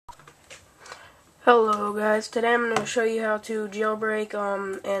Hello guys, today I'm going to show you how to jailbreak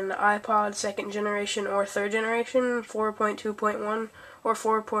an iPod 2nd generation or 3rd generation, 4.2.1 or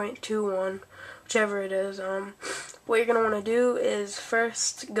 4.21, whichever it is. What you're going to want to do is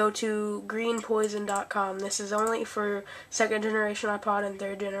first go to Greenpois0n.com. This is only for 2nd generation iPod and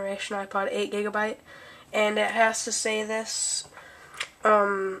 3rd generation iPod 8GB, and it has to say this.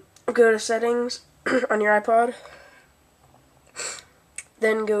 Go to settings on your iPod.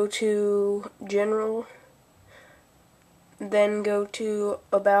 Then go to General, then go to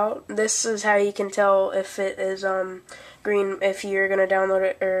About. This is how you can tell if it is if you're going to download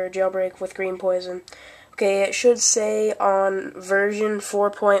it or jailbreak with Greenpois0n. Okay, it should say on version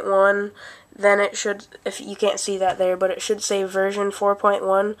 4.1, then it should, if you can't see that there, but it should say version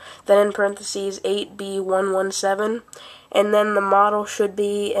 4.1, then in parentheses 8B117, and then the model should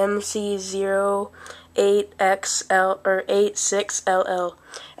be MC08XL or 86LL.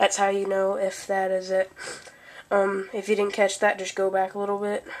 That's how you know if that is it. If you didn't catch that, just go back a little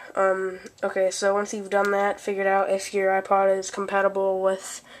bit. Okay, so once you've done that, figured out if your iPod is compatible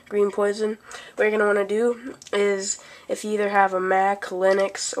with Greenpois0n, what you're going to want to do is, if you either have a Mac,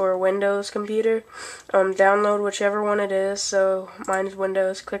 Linux, or Windows computer, download whichever one it is. So mine's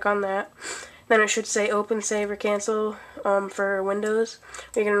Windows. Click on that. Then it should say open, save, or cancel for Windows.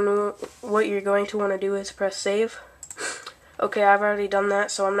 What you're going to want to do is press save. Okay, I've already done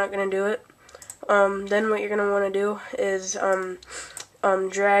that, so I'm not going to do it. Then what you're going to want to do is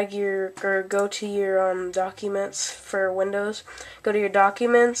go to your documents for Windows. Go to your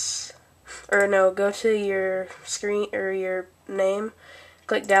documents, or no, go to your screen or your name.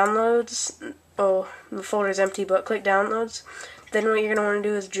 Click downloads. Oh, the folder's empty, but click downloads. Then what you're going to want to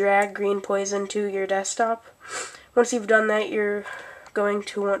do is drag Greenpois0n to your desktop. Once you've done that, you're going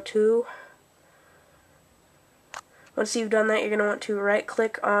to want to right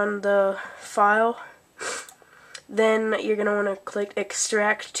click on the file. Then you're going to want to click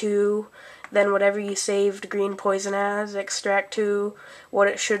extract to, then whatever you saved Greenpois0n as, extract to what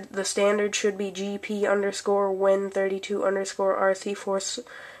it should, the standard should be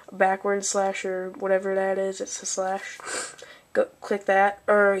GP_Win32_RC4 / or whatever that is, it's a slash. Go click that,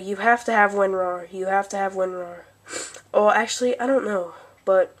 or you have to have WinRAR. Oh, actually, I don't know,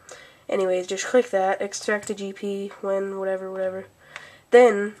 but anyways, just click that, extract to GP, Win, whatever.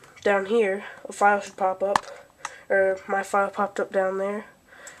 Then, down here, a file should pop up, or my file popped up down there.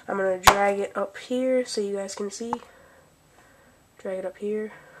 I'm going to drag it up here so you guys can see. Drag it up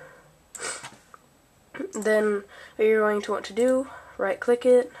here. Then, what you're going to want to do, right click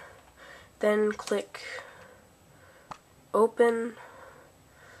it, then click open.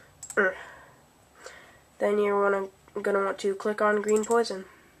 Then you're going to want to click on Greenpois0n.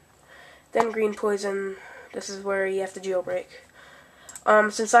 Then Greenpois0n, this is where you have to jailbreak.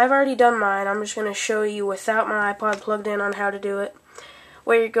 Since I've already done mine, I'm just going to show you without my iPod plugged in on how to do it.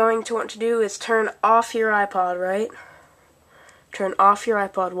 What you're going to want to do is turn off your iPod, right? Turn off your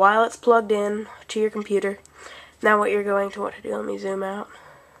iPod while it's plugged in to your computer. Now what you're going to want to do, let me zoom out.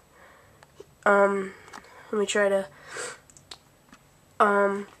 Let me try to,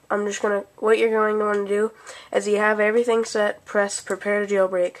 what you're going to want to do is you have everything set, press prepare to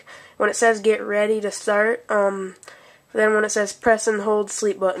jailbreak. When it says get ready to start, then when it says press and hold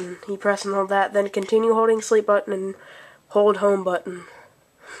sleep button, you press and hold that, then continue holding sleep button and hold home button.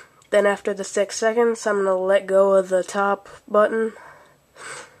 Then after the 6 seconds, I'm going to let go of the top button.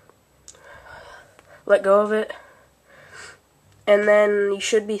 Let go of it. And then you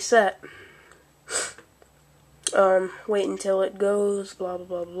should be set. Wait until it goes, blah blah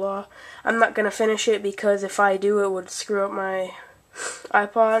blah blah. I'm not going to finish it because if I do, it would screw up my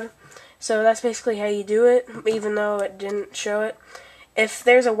iPod. So that's basically how you do it, even though it didn't show it. If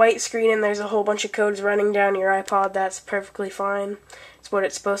there's a white screen and there's a whole bunch of codes running down your iPod, that's perfectly fine. It's what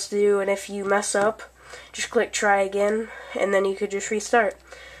it's supposed to do, and if you mess up, just click try again, and then you could just restart.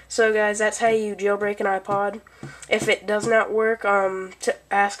 So guys, that's how you jailbreak an iPod. If it does not work, to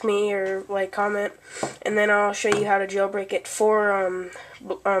ask me or comment, and then I'll show you how to jailbreak it for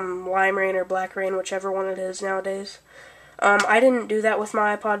Lime Rain or Black Rain, whichever one it is nowadays. I didn't do that with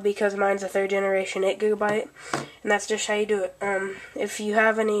my iPod because mine's a 3rd generation 8GB, and that's just how you do it. If you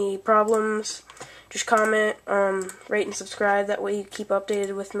have any problems, just comment, rate and subscribe. That way you keep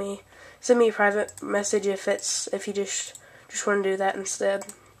updated with me. Send me a private message if you just want to do that instead.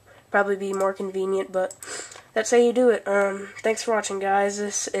 Probably be more convenient, but that's how you do it. Thanks for watching, guys.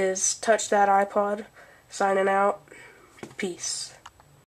 This is TouchThatIpod signing out. Peace.